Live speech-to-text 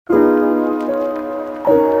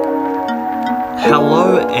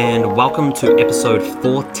Hello and welcome to episode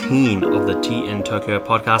 14 of the Tea in Tokyo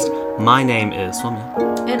podcast. My name is Swami.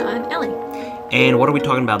 And I'm Ellie. And what are we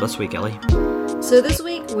talking about this week, Ellie? So this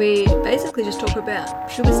week we basically just talk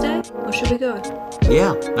about, should we stay or should we go?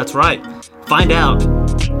 Yeah, that's right. Find out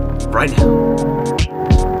right now.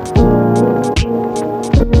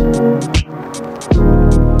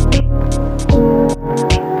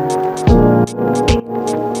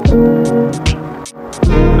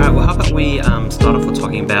 Alright, well how about we start off with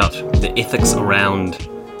talking about the ethics around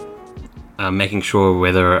making sure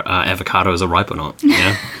whether avocados are ripe or not, you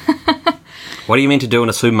know? What are you meant to do in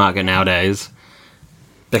a supermarket nowadays?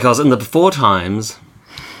 Because in the before times,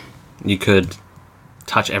 you could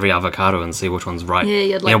touch every avocado and see which one's ripe. Yeah,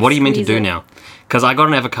 you'd like what are you meant to do squeeze it. now? Because I got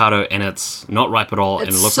an avocado and it's not ripe at all. It's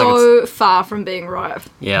and it looks so like it's, far from being ripe.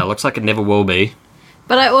 yeah, it looks like it never will be.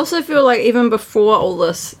 But I also feel like even before all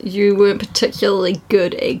this, you weren't particularly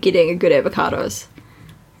good at getting good avocados.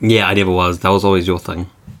 Yeah, I never was. That was always your thing.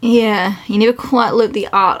 Yeah, you never quite learnt the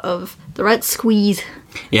art of the right squeeze.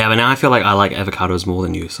 Yeah, but now I feel like I like avocados more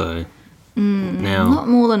than you, so now... Not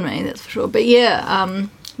more than me, that's for sure. But yeah,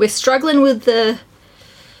 we're struggling with the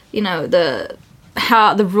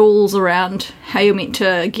rules around how you're meant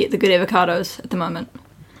to get the good avocados at the moment.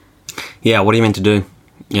 Yeah, what are you meant to do?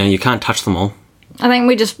 You know, you can't touch them all. I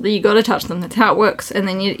think you got to touch them. That's how it works. And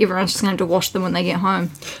then everyone's just going to have to wash them when they get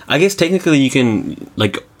home. I guess technically you can,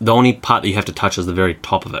 like, the only part that you have to touch is the very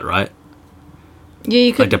top of it, right? Yeah,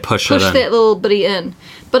 you could Like to push it in. that little bitty in.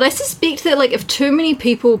 But I suspect that, like, if too many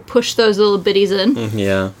people push those little bitties in,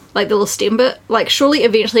 Yeah. like the little stem bit, like, surely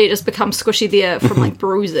eventually it just becomes squishy there from, like,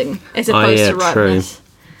 bruising as opposed to ripeness. True.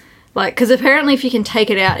 Like, because apparently if you can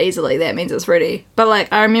take it out easily, that means it's ready. But,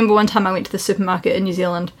 like, I remember one time I went to the supermarket in New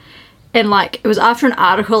Zealand, and, like, it was after an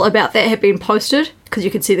article about that had been posted, because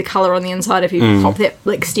you could see the colour on the inside if you pop that,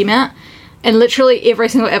 like, stem out. And literally every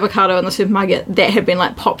single avocado in the supermarket, that had been,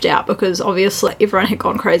 like, popped out, because obviously everyone had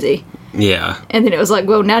gone crazy. Yeah. And then it was like,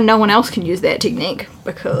 well, now no one else can use that technique,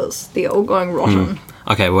 because they're all going rotten.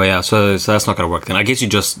 Okay, well, yeah, so that's not going to work then. I guess you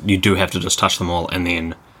do have to just touch them all and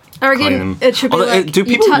then Or clean again, them. it should be like... do you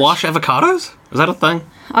people touch- wash avocados? Is that a thing?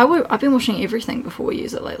 I've been washing everything before we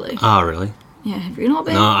use it lately. Oh, really? Yeah, have you not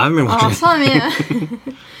been? No, I haven't been watching. Oh, fine, yeah.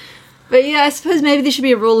 But yeah, I suppose maybe there should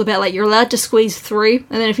be a rule about, like, you're allowed to squeeze 3,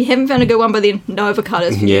 and then if you haven't found a good one by then, no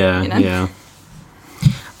avocados for Yeah, you know?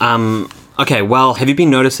 yeah. Okay, well, have you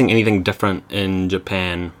been noticing anything different in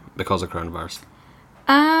Japan because of coronavirus?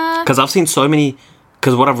 Because I've seen so many...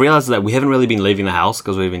 Because what I've realised is that we haven't really been leaving the house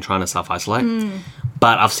because we've been trying to self-isolate.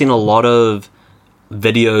 But I've seen a lot of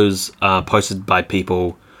videos posted by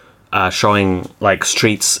people showing, like,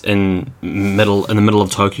 streets in the middle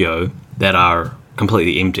of Tokyo that are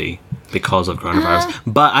completely empty because of coronavirus.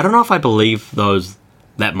 But I don't know if I believe those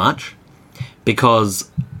that much, because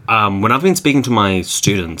when I've been speaking to my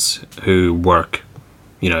students who work,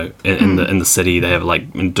 you know, in the city, they have,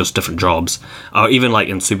 like, in just different jobs, or even, like,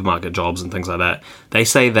 in supermarket jobs and things like that, they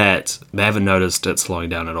say that they haven't noticed it slowing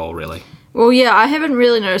down at all, really. Well, yeah, I haven't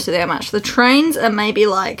really noticed it that much. The trains are maybe,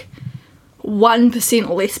 like, 1%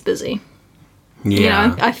 less busy. Yeah. You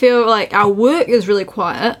know, I feel like our work is really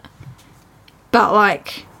quiet, but,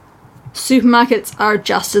 like, supermarkets are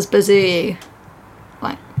just as busy.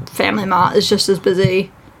 Like, Family Mart is just as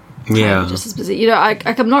busy. Yeah. Just as busy. You know,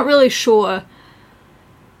 I'm not really sure.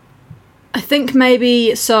 I think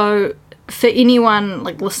maybe, so, for anyone,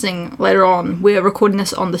 like, listening later on, we're recording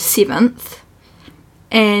this on the 7th,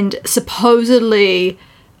 and supposedly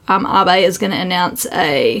Abe is going to announce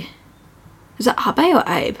is it Abe or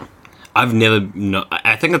Abe? I've never... No,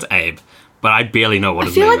 I think it's Abe, but I barely know what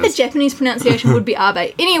his I name feel like is. the Japanese pronunciation would be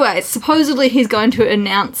Abe. Anyway, supposedly he's going to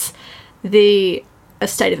announce a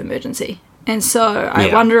state of emergency. And so I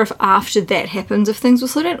Yeah. wonder if after that happens, if things will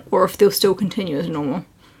slow down, or if they'll still continue as normal.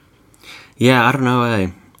 Yeah, I don't know, eh?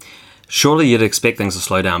 Surely you'd expect things to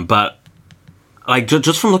slow down, but, like,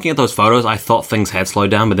 just from looking at those photos, I thought things had slowed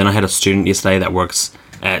down, but then I had a student yesterday that works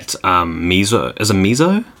at Mizo. Is it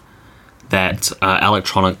Mizo? That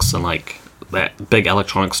electronics and, like, that big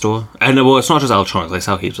electronics store. And, well, it's not just electronics, they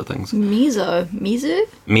sell heaps of things. Mizo?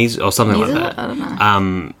 Mizo, or something like that. I don't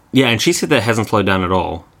know. Yeah, and she said that it hasn't slowed down at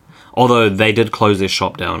all. Although they did close their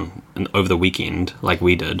shop down over the weekend, like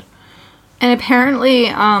we did. And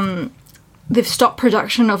apparently, they've stopped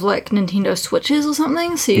production of, like, Nintendo Switches or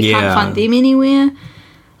something, so you can't find them anywhere.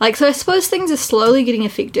 Like, so I suppose things are slowly getting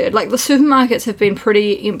affected. Like, the supermarkets have been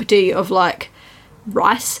pretty empty of, like,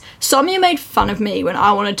 rice. Somiya made fun of me when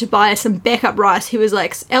I wanted to buy some backup rice. He was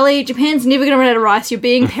like, Ellie, Japan's never going to run out of rice. You're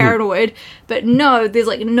being paranoid. But no, there's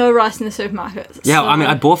like no rice in the supermarkets. Yeah, so, I mean,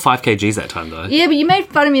 I bought 5 kgs that time though. Yeah, but you made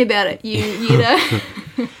fun of me about it. You know.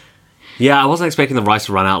 Yeah, I wasn't expecting the rice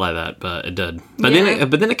to run out like that, but it did. But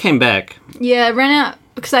then it came back. Yeah, it ran out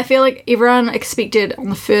because I feel like everyone expected on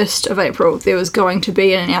the 1st of April there was going to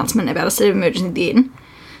be an announcement about a state of emergency then.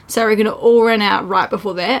 So I reckon it all ran out right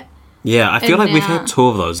before that. Yeah, I feel like we've had 2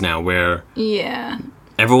 of those now where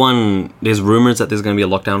there's rumors that there's going to be a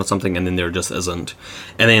lockdown or something, and then there just isn't.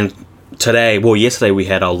 And then yesterday we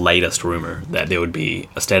had our latest rumor that there would be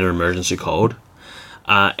a state of emergency called.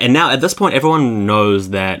 And now at this point, everyone knows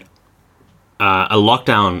that a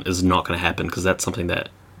lockdown is not going to happen because that's something that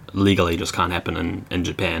legally just can't happen in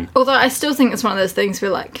Japan. Although I still think it's one of those things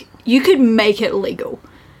where, like, you could make it legal.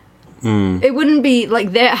 It wouldn't be,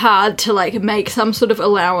 like, that hard to, like, make some sort of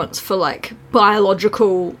allowance for, like,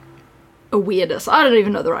 biological awareness. I don't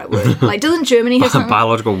even know the right word. Like, doesn't Germany have something?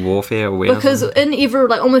 Biological warfare awareness? Because in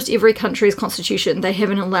almost every country's constitution, they have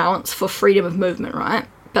an allowance for freedom of movement, right?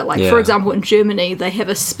 But, like, for example, in Germany, they have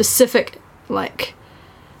a specific, like,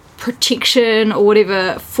 protection or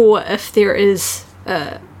whatever for if there is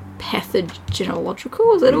a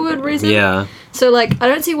pathogenological, is that a word, reason? Yeah. So, like, I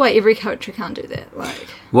don't see why every country can't do that. Like,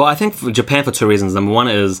 well, I think for Japan for 2 reasons. Number one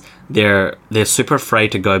is they're super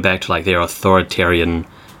afraid to go back to, like, their authoritarian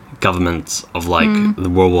governments of, like, the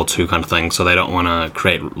World War II kind of thing, so they don't want to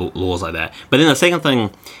create laws like that. But then the second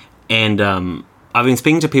thing, and I've been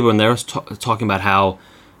speaking to people and they're talking about how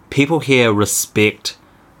people here respect,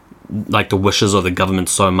 like, the wishes of the government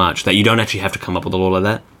so much that you don't actually have to come up with a law like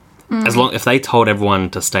that. If they told everyone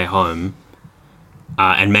to stay home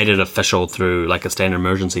and made it official through, like, a standard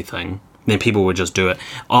emergency thing, then people would just do it.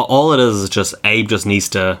 All it is just Abe just needs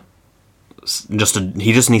to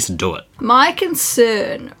do it. My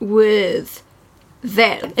concern with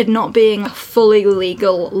that, it not being a fully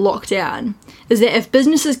legal lockdown, is that if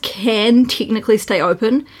businesses can technically stay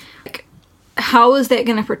open, how is that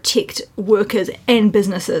going to protect workers and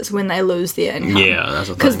businesses when they lose their income? Yeah, that's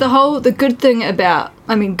the thing. Because the good thing about,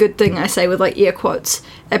 good thing I say with, like, air quotes,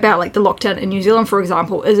 about, like, the lockdown in New Zealand, for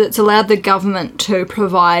example, is it's allowed the government to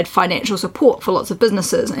provide financial support for lots of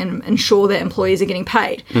businesses and ensure that employees are getting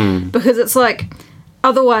paid. Because it's like,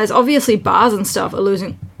 otherwise, obviously, bars and stuff are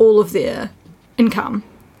losing all of their income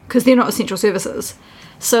because they're not essential services.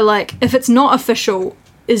 So, like, if it's not official,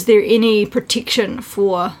 is there any protection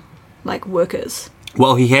for, like, workers?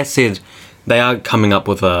 Well, he has said they are coming up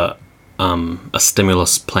with a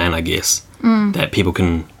stimulus plan, I guess, that people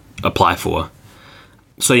can apply for.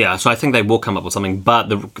 So yeah, so I think they will come up with something. But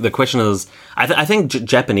the question is, I think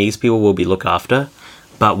Japanese people will be looked after,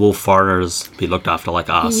 but will foreigners be looked after like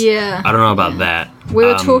us? Yeah. I don't know about that. We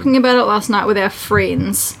were talking about it last night with our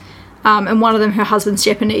friends, and one of them, her husband's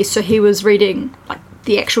Japanese, so he was reading, like,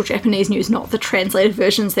 the actual Japanese news, not the translated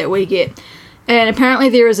versions that we get. And apparently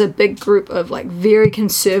there is a big group of, like, very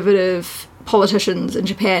conservative politicians in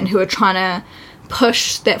Japan who are trying to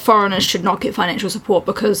push that foreigners should not get financial support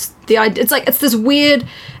because it's this weird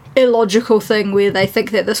illogical thing where they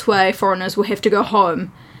think that this way foreigners will have to go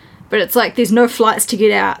home. But it's like there's no flights to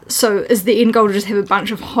get out. So is the end goal to just have a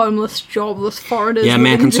bunch of homeless, jobless foreigners? Yeah,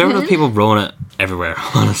 man, conservative people ruin it everywhere,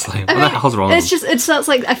 honestly. What the hell's wrong with them? It's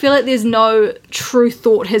like, I feel like there's no true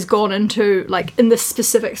thought has gone into, like, in this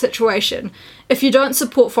specific situation. If you don't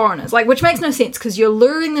support foreigners, like, which makes no sense because you're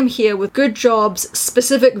luring them here with good jobs,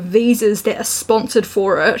 specific visas that are sponsored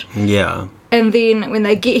for it. Yeah. And then when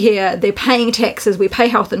they get here, they're paying taxes, we pay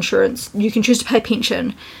health insurance, you can choose to pay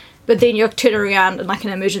pension. But then you're turning around in, like,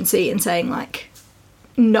 an emergency and saying, like,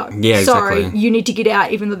 no, yeah, sorry, exactly. you need to get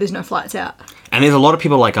out even though there's no flights out. And there's a lot of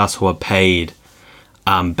people like us who are paid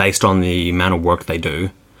based on the amount of work they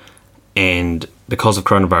do. And because of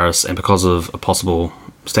coronavirus and because of a possible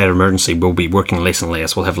state of emergency, we'll be working less and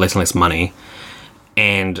less. We'll have less and less money.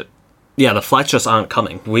 And, yeah, the flights just aren't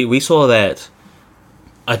coming. We saw that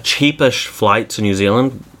a cheapish flight to New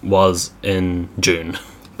Zealand was in June.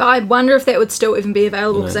 But I wonder if that would still even be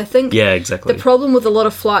available because I think exactly. The problem with a lot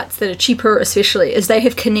of flights that are cheaper especially is they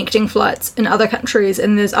have connecting flights in other countries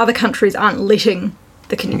and there's other countries aren't letting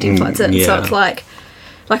the connecting flights in. Yeah. So it's like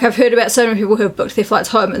I've heard about so many people who have booked their flights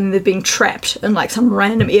home and they've been trapped in, like, some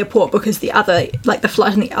random airport because the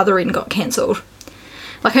flight on the other end got cancelled.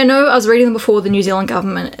 Like, I know I was reading before the New Zealand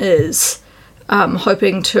government is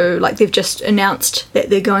hoping to, like, they've just announced that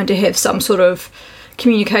they're going to have some sort of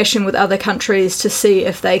communication with other countries to see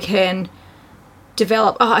if they can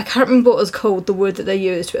develop, I can't remember what was called, the word that they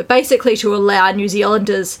used, but basically to allow New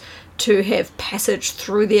Zealanders to have passage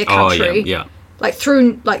through their country.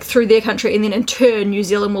 through their country, and then in turn New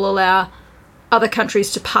Zealand will allow other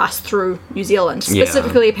countries to pass through New Zealand.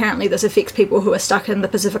 Specifically, apparently this affects people who are stuck in the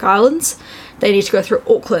Pacific Islands. They need to go through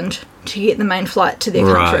Auckland to get the main flight to their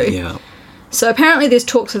country. Right, yeah. So apparently there's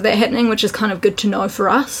talks of that happening, which is kind of good to know for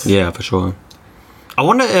us. Yeah, for sure. I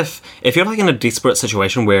wonder if you're like in a desperate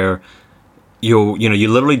situation where you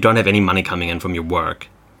literally don't have any money coming in from your work,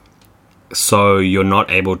 so you're not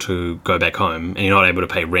able to go back home and you're not able to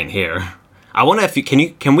pay rent here. I wonder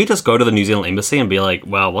if can we just go to the New Zealand embassy and be like,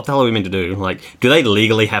 well, what the hell are we meant to do? Like, do they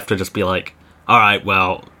legally have to just be like, all right,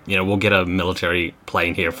 well, we'll get a military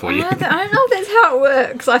plane here for you? I don't know if that's how it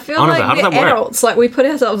works. I feel like we're adults. Like, we put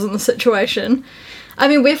ourselves in the situation. I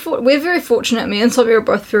mean, we're very fortunate. Me and Sophie are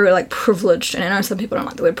both very, like, privileged. And I know some people don't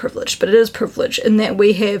like the word privileged, but it is privilege in that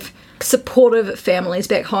we have supportive families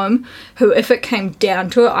back home who, if it came down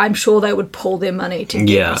to it, I'm sure they would pull their money to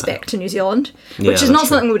get us back to New Zealand, which is not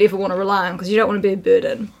something we would ever want to rely on because you don't want to be a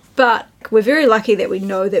burden. But we're very lucky that we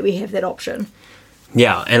know that we have that option.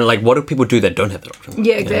 Yeah, and, like, what do people do that don't have that option?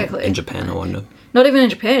 Yeah, exactly. In Japan, I wonder. Not even in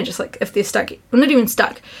Japan, just, like, if they're stuck. Well, not even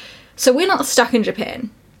stuck. So we're not stuck in Japan.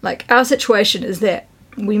 Like, our situation is that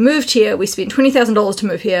we moved here, we spent $20,000 to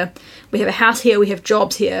move here, we have a house here, we have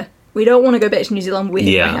jobs here. We don't want to go back to New Zealand,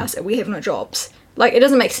 we have no house, and we have no jobs. Like, it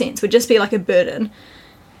doesn't make sense. We'd just be, like, a burden.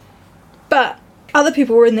 But other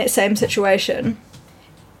people were in that same situation,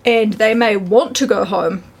 and they may want to go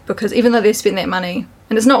home, because even though they've spent that money,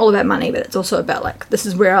 and it's not all about money, but it's also about, like, this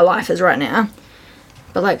is where our life is right now.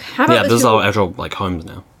 But, like, how about this is our actual, like, homes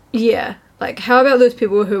now. Yeah. Like, how about those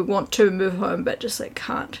people who want to move home, but just, like,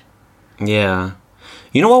 can't? Yeah.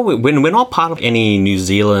 You know what? When we're not part of any New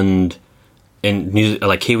Zealand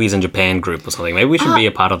like Kiwis in Japan group or something, maybe we should be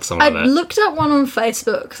a part of something like that. I looked up one on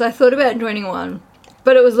Facebook because I thought about joining one,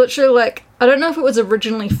 but it was literally like, I don't know if it was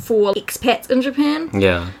originally for expats in Japan.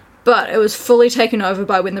 Yeah. But it was fully taken over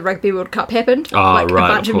by when the Rugby World Cup happened. Oh, like,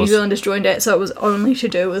 right, a bunch of New Zealanders joined it, so it was only to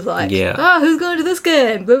do with, like, who's going to this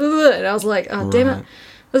game? Blah, blah, blah. And I was like, damn it,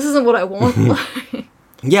 this isn't what I want.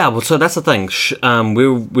 Yeah, well, so that's the thing.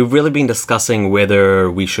 We've really been discussing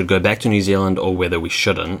whether we should go back to New Zealand or whether we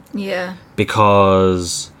shouldn't. Yeah.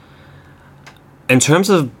 Because in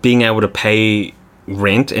terms of being able to pay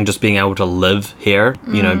rent and just being able to live here,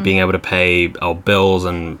 being able to pay our bills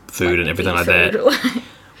and food and everything like that,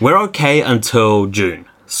 we're okay until June.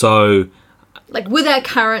 So, like, with our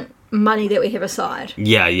current money that we have aside.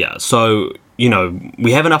 Yeah. So,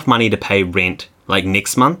 we have enough money to pay rent, like,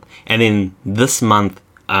 next month. And then this month,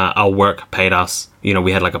 our work paid us,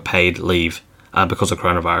 we had, like, a paid leave because of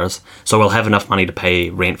coronavirus. So we'll have enough money to pay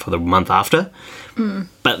rent for the month after.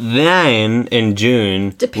 But then, in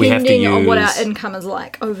June, we have to use... Depending on what our income is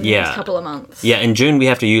like over the next couple of months. Yeah, in June, we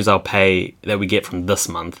have to use our pay that we get from this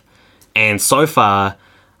month. And so far,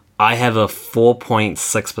 I have a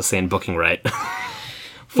 4.6% booking rate.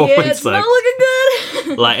 4.6. Yeah, it's not looking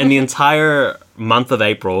good. Like, in the entire month of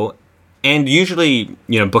April... And usually,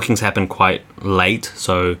 bookings happen quite late,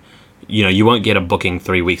 so, you won't get a booking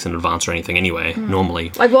 3 weeks in advance or anything anyway,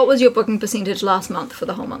 normally. Like, what was your booking percentage last month for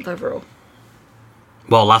the whole month overall?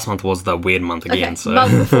 Well, last month was the weird month again, okay, so...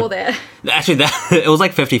 month before that. Actually, it was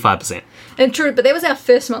like 55%. And true, but that was our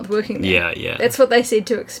first month working there. Yeah. That's what they said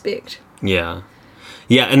to expect. Yeah.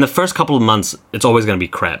 Yeah, in the first couple of months, it's always going to be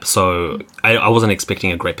crap, so I wasn't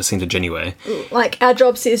expecting a great percentage anyway. Like, our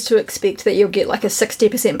job says to expect that you'll get, like, a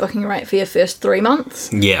 60% booking rate for your first 3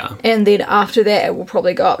 months. Yeah. And then after that, it will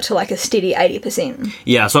probably go up to, like, a steady 80%.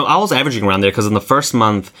 Yeah, so I was averaging around there, because in the first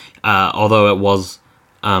month, although it wasn't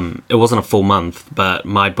a full month, but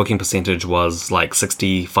my booking percentage was, like,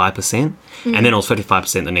 65%, and then it was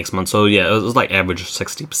 55% the next month, so yeah, it was, like, average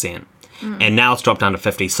 60%. And now it's dropped down to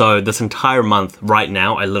 50. So this entire month, right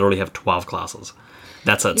now, I literally have 12 classes.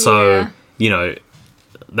 That's it. So,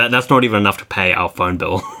 that's not even enough to pay our phone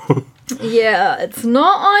bill. Yeah, it's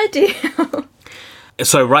not ideal.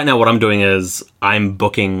 So right now what I'm doing is I'm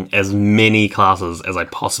booking as many classes as I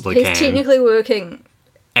possibly can. He's technically working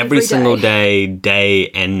every single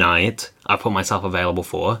day and night. I put myself available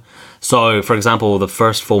for. So, for example, the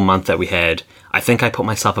first full month that we had, I think I put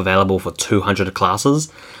myself available for 200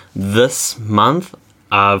 classes. This month,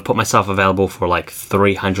 I've put myself available for like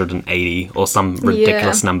 380 or some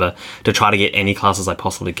ridiculous number to try to get any classes I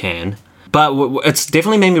possibly can. But it's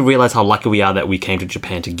definitely made me realize how lucky we are that we came to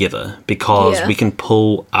Japan together, because we can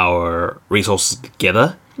pull our resources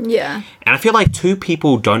together. Yeah. And I feel like two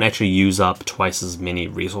people don't actually use up twice as many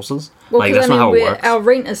resources. Well, like, that's not how it works. Our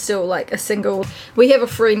rent is still like a single... We have a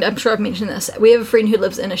friend, I'm sure I've mentioned this, we have a friend who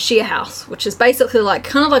lives in a share house, which is basically like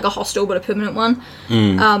kind of like a hostel, but a permanent one.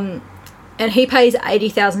 and he pays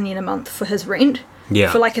 80,000 yen a month for his rent.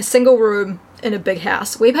 Yeah. For like a single room in a big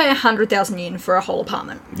house. We pay 100,000 yen for a whole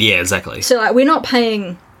apartment. Yeah, exactly. So like we're not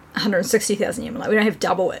paying 160,000 yen. Like we don't have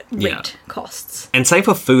double it rent costs. And same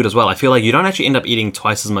for food as well. I feel like you don't actually end up eating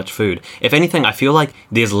twice as much food. If anything, I feel like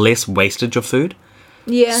there's less wastage of food.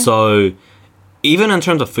 Yeah. So even in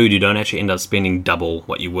terms of food, you don't actually end up spending double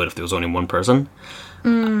what you would if there was only one person.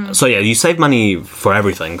 So yeah, you save money for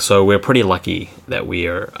everything. So we're pretty lucky that we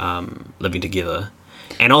are living together.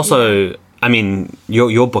 And also, I mean,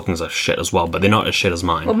 your bookings are shit as well, but they're not as shit as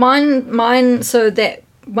mine. Well, mine. So that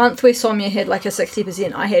month where Somya had like a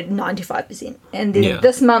 60%, I had 95%, and then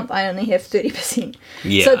this month I only have 30%.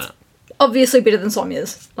 Yeah. So it's obviously better than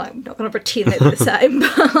Somya's. Like, I'm not gonna pretend that they're the same,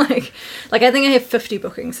 but like I think I have 50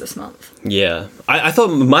 bookings this month. Yeah, I thought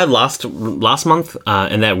my last month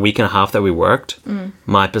in that week and a half that we worked,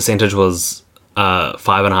 my percentage was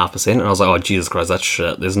 5.5%, and I was like, oh Jesus Christ, that's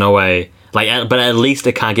shit. There's no way. Like, but at least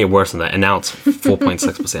it can't get worse than that. And now it's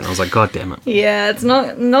 4.6%. I was like, God damn it. Yeah, it's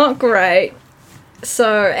not great.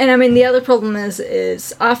 So, and I mean, the other problem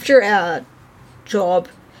is after our job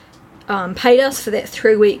paid us for that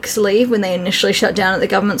 3 weeks leave when they initially shut down at the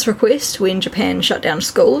government's request, when Japan shut down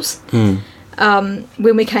schools. When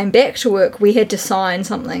we came back to work, we had to sign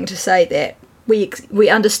something to say that we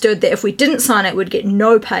understood that if we didn't sign it, we'd get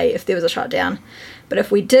no pay if there was a shutdown. But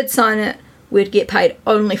if we did sign it, we'd get paid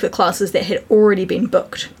only for classes that had already been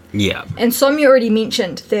booked. Yeah. And Somya already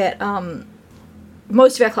mentioned that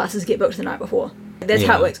most of our classes get booked the night before. That's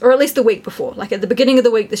how it works. Or at least the week before. Like at the beginning of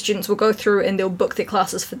the week, the students will go through and they'll book their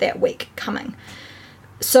classes for that week coming.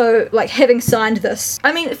 So, like, having signed this,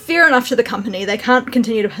 I mean, fair enough to the company. They can't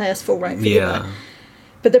continue to pay us full rent forever. Yeah.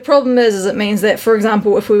 But the problem is it means that, for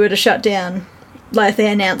example, if we were to shut down, like if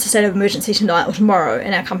they announce a state of emergency tonight or tomorrow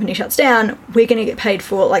and our company shuts down, we're going to get paid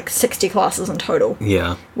for like 60 classes in total.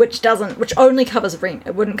 Yeah. Which only covers rent.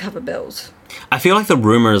 It wouldn't cover bills. I feel like the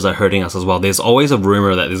rumors are hurting us as well. There's always a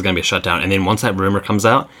rumor that there's going to be a shutdown, and then once that rumor comes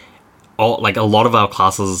out, a lot of our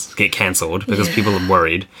classes get cancelled because people are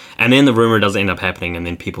worried, and then the rumor doesn't end up happening, and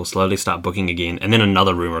then people slowly start booking again, and then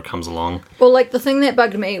another rumor comes along. Well, like the thing that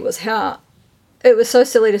bugged me was how it was so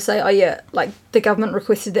silly to say, oh yeah, like the government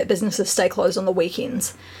requested that businesses stay closed on the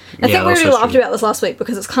weekends. I think we really laughed about this last week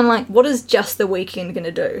because it's kind of like, what is just the weekend going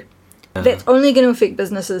to do? That's only going to affect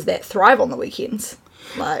businesses that thrive on the weekends.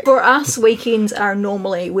 Like, for us, weekends are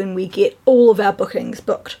normally when we get all of our bookings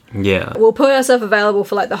booked. Yeah. We'll put ourselves available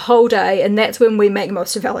for like the whole day, and that's when we make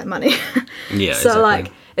most of our like, money. Yeah, so exactly.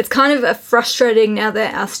 like, it's kind of frustrating now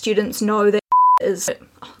that our students know that is...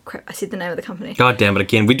 Oh crap, I said the name of the company. God damn it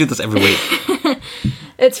again. We do this every week.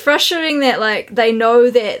 It's frustrating that like they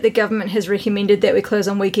know that the government has recommended that we close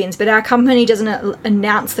on weekends, but our company doesn't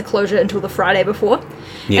announce the closure until the Friday before.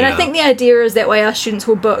 Yeah. And I think the idea is that way our students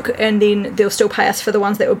will book and then they'll still pay us for the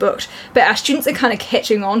ones that were booked. But our students are kind of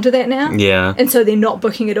catching on to that now. Yeah. And so they're not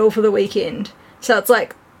booking at all for the weekend. So it's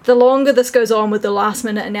like the longer this goes on with the last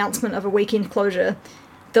minute announcement of a weekend closure,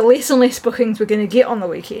 the less and less bookings we're going to get on the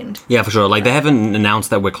weekend. Yeah, for sure. Like, they haven't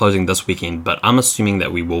announced that we're closing this weekend, but I'm assuming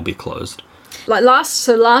that we will be closed. Like,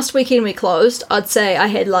 last weekend we closed, I'd say I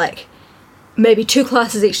had, like, maybe 2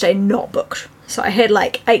 classes each day not booked. So I had,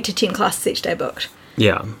 like, 8 to 10 classes each day booked.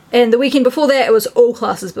 Yeah. And the weekend before that, it was all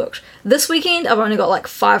classes booked. This weekend, I've only got, like,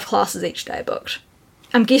 5 classes each day booked.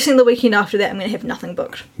 I'm guessing the weekend after that, I'm going to have nothing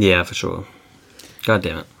booked. Yeah, for sure. God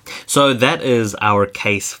damn it. So that is our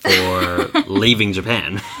case for leaving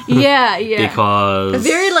Japan. Yeah. Because... a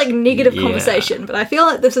very, like, negative conversation, but I feel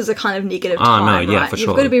like this is a kind of negative time, no, yeah, right? for sure.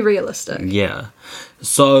 You've got to be realistic. Yeah.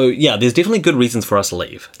 So, yeah, there's definitely good reasons for us to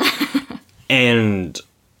leave. And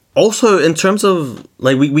also, in terms of,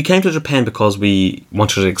 like, we came to Japan because we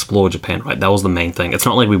wanted to explore Japan, right? That was the main thing. It's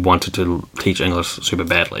not like we wanted to teach English super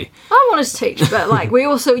badly. I wanted to teach, but, like, we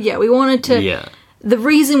also, we wanted to... Yeah. The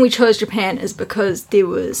reason we chose Japan is because there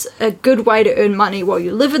was a good way to earn money while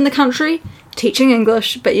you live in the country, teaching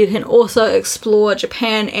English, but you can also explore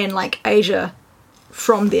Japan and, like, Asia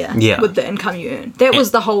from there with the income you earn. That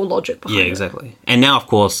was the whole logic behind it. Yeah, exactly. And now, of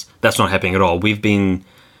course, that's not happening at all. We've been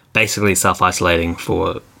basically self-isolating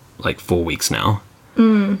for, like, 4 weeks now. We've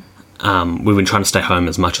been trying to stay home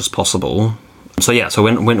as much as possible. So, yeah, so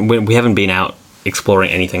when we haven't been out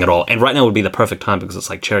exploring anything at all. And right now would be the perfect time because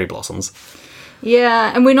it's, like, cherry blossoms.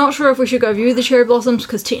 Yeah, and we're not sure if we should go view the cherry blossoms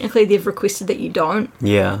because technically they've requested that you don't.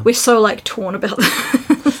 Yeah. We're so, like, torn about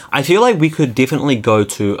that. I feel like we could definitely go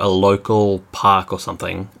to a local park or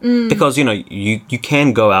something because, you know, you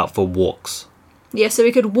can go out for walks. Yeah, so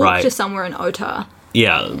we could walk to somewhere in Ota.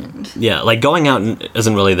 Yeah, yeah. Like, going out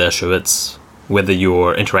isn't really the issue. It's whether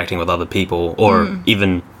you're interacting with other people or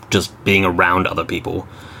even just being around other people.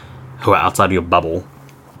 who are outside of your bubble.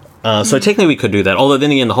 So technically we could do that. Although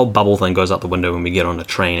then again, the whole bubble thing goes out the window when we get on a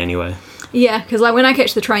train anyway. Yeah, because like when I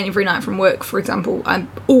catch the train every night from work, for example, I'm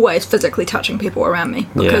always physically touching people around me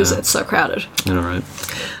because it's so crowded. All right.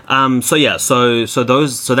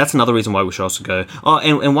 So that's another reason why we should also go. Oh,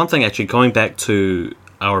 and one thing actually, going back to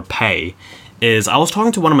our pay, is I was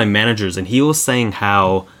talking to one of my managers and he was saying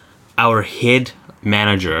how our head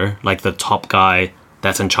manager, like the top guy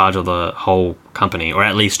that's in charge of the whole company, or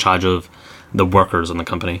at least charge of the workers in the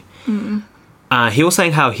company, he was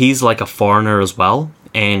saying how he's like a foreigner as well.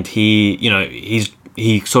 And he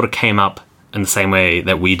sort of came up in the same way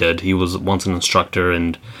that we did. He was once an instructor,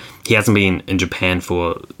 and he hasn't been in Japan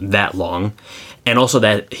for that long. And also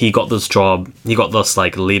that he got this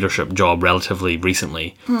like leadership job relatively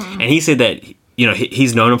recently. And he said that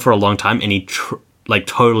he's known him for a long time, and he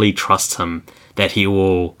totally trusts him that he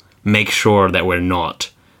will make sure that we're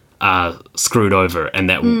not screwed over, and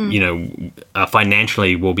that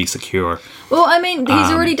financially we'll be secure. Well, I mean,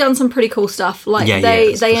 he's already done some pretty cool stuff. Like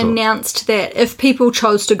they announced that if people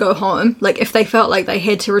chose to go home, like if they felt like they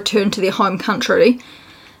had to return to their home country,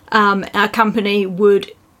 our company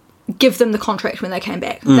would give them the contract when they came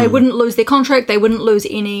back. They wouldn't lose their contract. They wouldn't lose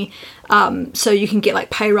any. So you can get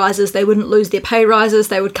like pay rises. They wouldn't lose their pay rises.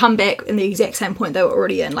 They would come back in the exact same point they were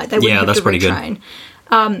already in. Like they wouldn't have to retrain.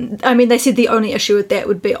 I mean, they said the only issue with that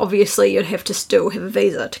would be, obviously, you'd have to still have a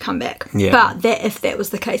visa to come back. Yeah. But if that was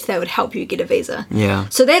the case, they would help you get a visa. Yeah.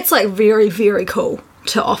 So that's, like, very, very cool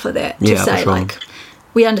to offer that. To say, like,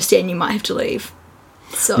 we understand you might have to leave.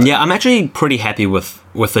 So yeah, I'm actually pretty happy with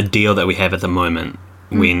the deal that we have at the moment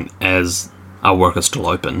as our work is still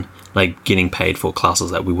open, like, getting paid for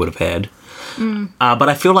classes that we would have had. But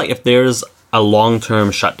I feel like if there's a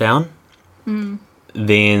long-term shutdown...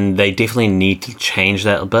 then they definitely need to change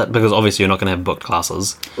that a bit, because obviously you're not going to have booked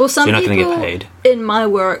classes. Well, some so you're not people going to get paid. In my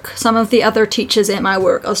work, some of the other teachers at my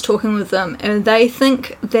work, I was talking with them, and they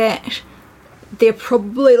think that they're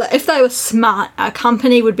probably, like, if they were smart, our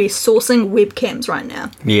company would be sourcing webcams right now.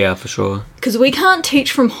 Yeah, for sure. Because we can't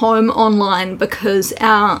teach from home online because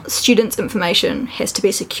our students' information has to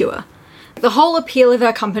be secure. The whole appeal of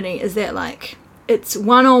our company is that, like, it's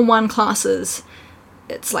one-on-one classes.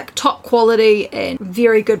 It's like top quality and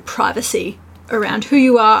very good privacy around who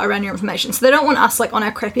you are, around your information. So they don't want us like on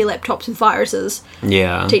our crappy laptops with viruses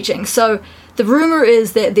teaching. So the rumour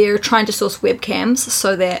is that they're trying to source webcams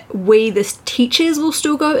so that we, the teachers, will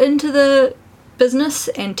still go into the business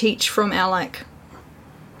and teach from our like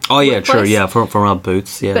workplace. True, yeah, from our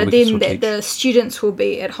booths, yeah. But then the students will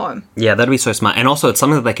be at home. Yeah, that'd be so smart. And also it's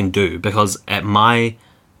something that they can do, because at my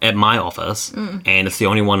office, and it's the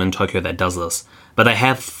only one in Tokyo that does this, but they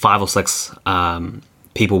have 5 or 6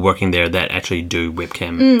 people working there that actually do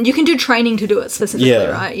webcam. You can do training to do it specifically,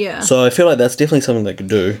 right? Yeah. So I feel like that's definitely something they could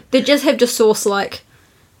do. They just have to source, like,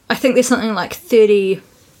 I think there's something like 30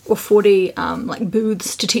 or 40 like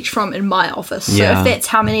booths to teach from in my office. So if that's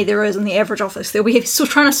how many there is in the average office, they'll be still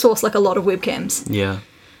trying to source like a lot of webcams. Yeah.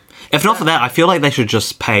 If not for that, I feel like they should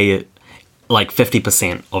just pay like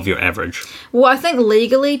 50% of your average. Well, I think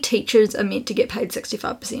legally teachers are meant to get paid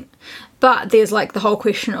 65%. But there's like the whole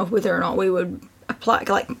question of whether or not we would apply,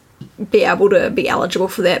 like, be able to be eligible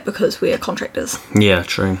for that because we're contractors. Yeah,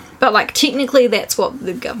 true. But like technically that's what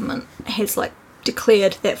the government has like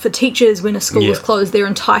declared, that for teachers when a school is closed they're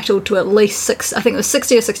entitled to at least 60 or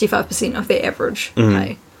 65% of their average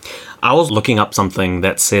pay. I was looking up something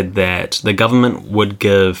that said that the government would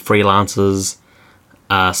give freelancers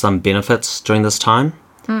some benefits during this time,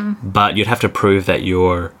 but you'd have to prove that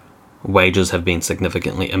your wages have been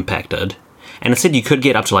significantly impacted. And it said you could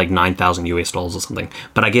get up to like $9,000 or something,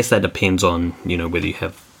 but I guess that depends on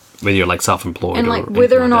whether you're like self-employed and like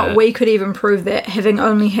whether or not we could even prove that, having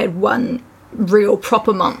only had one real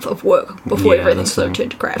proper month of work before everything sort of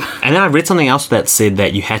turned to crap. And then I read something else that said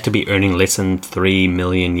that you had to be earning less than 3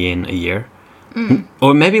 million yen a year.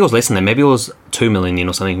 Or maybe it was less than that. Maybe it was 2 million yen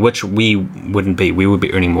or something, which we wouldn't be. We would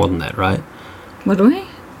be earning more than that, right? Would we?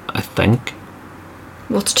 I think.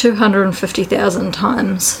 What's 250,000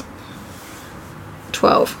 times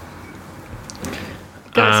 12?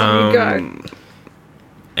 That's go.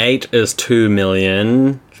 8 is 2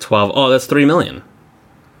 million. 12. Oh, that's 3 million.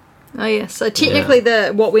 Oh yeah. So technically,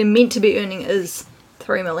 what we're meant to be earning is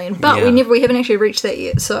 3 million, but we haven't actually reached that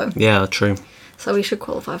yet. So yeah, true. So we should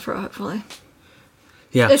qualify for it, hopefully.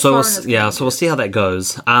 Yeah. So we'll see how that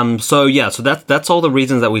goes. So that's all the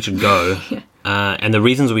reasons that we should go. And the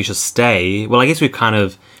reasons we should stay. Well, I guess we've kind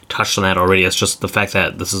of touched on that already. It's just the fact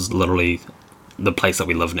that this is literally the place that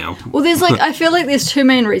we live now. Well, there's like, I feel like there's 2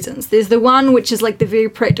 main reasons. There's the one which is like the very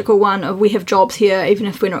practical one of we have jobs here, even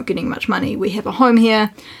if we're not getting much money. We have a home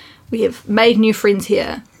here. We have made new friends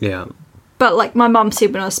here. Yeah. But, like, my mum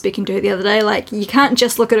said when I was speaking to her the other day, like, you can't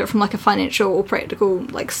just look at it from, like, a financial or practical,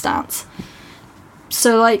 like, stance.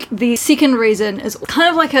 So, like, the second reason is kind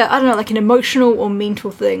of like a, I don't know, like an emotional or mental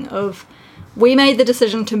thing of, we made the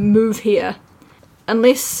decision to move here.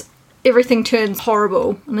 Unless everything turns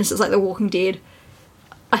horrible, unless it's like The Walking Dead,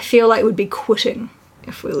 I feel like we'd be quitting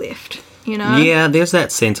if we left, you know? Yeah, there's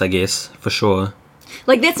that sense, I guess, for sure.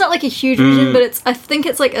 Like, that's not, like, a huge reason, but I think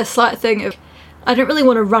it's, like, a slight thing of, I don't really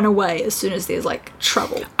want to run away as soon as there's, like,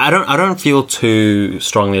 trouble. I don't feel too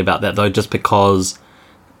strongly about that, though, just because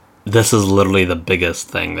this is literally the biggest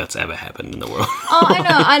thing that's ever happened in the world. Oh,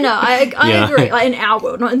 I know. I agree. Like, in our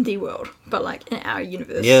world, not in the world, but, like, in our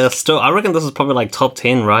universe. Yeah, still, I reckon this is probably, like, top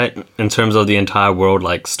 10, right? In terms of the entire world,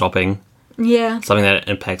 like, stopping. Yeah. Something that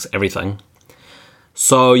impacts everything.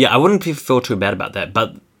 So, yeah, I wouldn't feel too bad about that,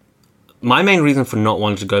 but my main reason for not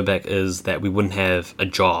wanting to go back is that we wouldn't have a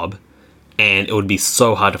job, and it would be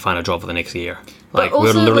so hard to find a job for the next year. Like, also, we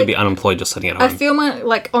would literally like, be unemployed just sitting at home. I feel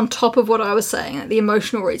on top of what I was saying, like, the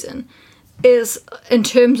emotional reason is in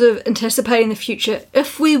terms of anticipating the future.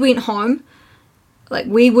 If we went home, like,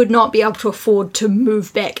 we would not be able to afford to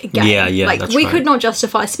move back again. Yeah, like, that's we right. could not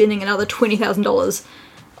justify spending another $20,000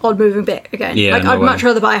 on moving back again. Yeah, like, no I'd way. much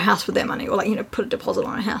rather buy a house with that money, or, like, you know, put a deposit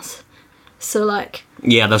on a house. So, like,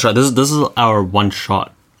 Yeah, that's right. This is our one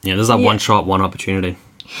shot. Yeah, this is our Yeah. one shot, one opportunity.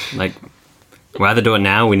 Like, we either do it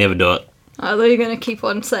now, or we never do it. I thought you were going to keep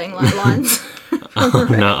on saying, like, lines.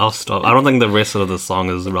 No, I'll stop. I don't think the rest of the song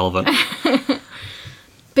is relevant.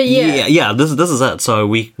 But yeah. Yeah, this is it. So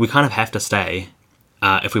we kind of have to stay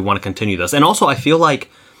if we want to continue this. And also, I feel like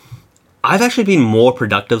I've actually been more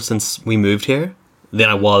productive since we moved here than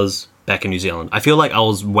I was back in New Zealand. I feel like I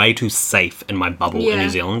was way too safe in my bubble in Yeah. New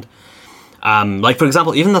Zealand. Like, for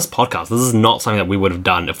example, even this podcast, this is not something that we would have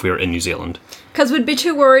done if we were in New Zealand. Because we'd be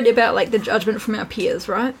too worried about, like, the judgment from our peers,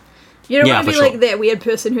 right? You don't Yeah, want to be for like sure. that weird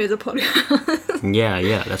person who has a podcast.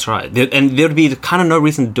 Yeah, that's right. And there'd be kind of no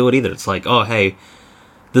reason to do it either. It's like, oh, hey,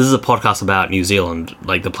 this is a podcast about New Zealand,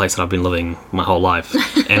 like the place that I've been living my whole life.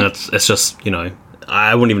 And it's just, you know,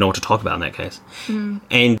 I wouldn't even know what to talk about in that case.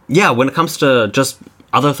 And yeah, when it comes to just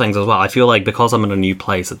other things as well, I feel like because I'm in a new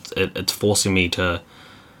place, it's forcing me to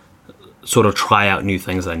sort of try out new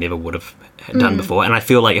things that I never would have done before. And I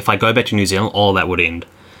feel like if I go back to New Zealand, all that would end.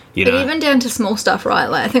 You know? But even down to small stuff, right?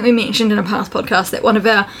 Like, I think we mentioned in a past podcast that one of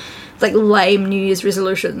our, like, lame New Year's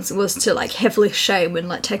resolutions was to, like, have less shame when,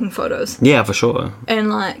 like, taking photos. Yeah, for sure. And,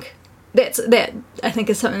 like, that I think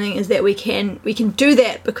is something is that we can do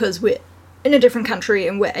that because we're in a different country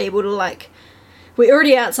and we're able to, like, we're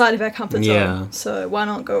already outside of our comfort zone. Yeah. So why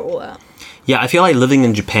not go all out? Yeah, I feel like living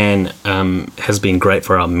in Japan has been great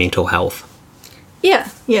for our mental health,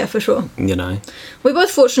 Yeah, for sure. you know? We're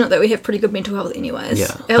both fortunate that we have pretty good mental health anyways.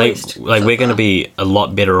 Yeah. At least. Like so we're going to far. be a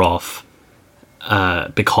lot better off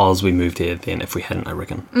because we moved here than if we hadn't, I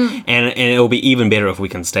reckon. And it'll be even better if we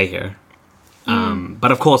can stay here.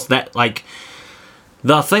 But of course, that, like,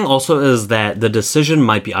 the thing also is that the decision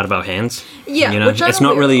might be out of our hands. Yeah, you know, which I'm it's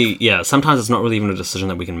not aware really. Yeah, sometimes it's not really even a decision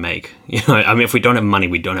that we can make. You know, I mean, if we don't have money,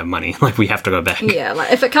 we don't have money. Like, we have to go back. Yeah,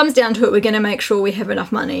 like, if it comes down to it, we're going to make sure we have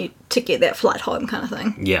enough money to get that flight home kind of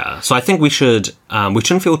thing. Yeah, so I think we shouldn't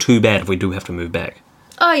feel too bad if we do have to move back.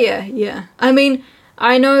 Oh, yeah. I mean,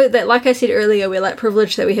 I know that, like I said earlier, we're, like,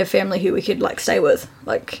 privileged that we have family who we could, like, stay with.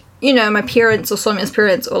 Like, you know, my parents or Sonia's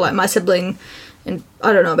parents or, like, my sibling, and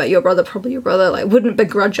I don't know about your brother, probably your brother, like, wouldn't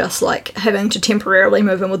begrudge us, like, having to temporarily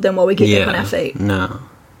move in with them while we get back on our feet. No.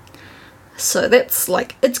 So that's,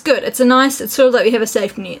 like, it's good. It's sort of like we have a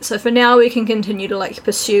safety net. So for now, we can continue to, like,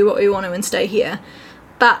 pursue what we want to and stay here.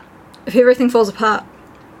 But if everything falls apart,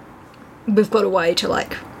 we've got a way to,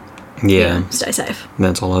 like, Yeah. stay safe.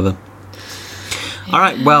 That's all over. All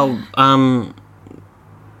right, well,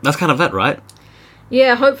 that's kind of it, right?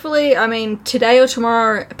 Yeah, hopefully, I mean, today or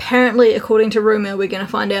tomorrow, apparently, according to rumour, we're going to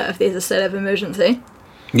find out if there's a state of emergency.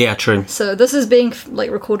 Yeah, true. So this is being, like,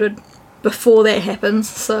 recorded before that happens.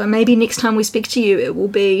 So maybe next time we speak to you, it will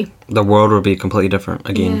be... The world will be completely different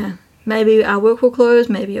again. Yeah. Maybe our work will close,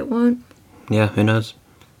 maybe it won't. Yeah, who knows?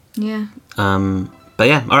 Yeah. But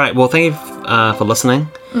yeah, all right. Well, thank you for listening.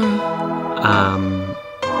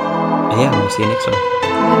 Yeah, we'll see you next time.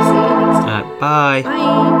 Yeah, see you next time. All right, bye.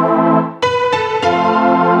 Bye.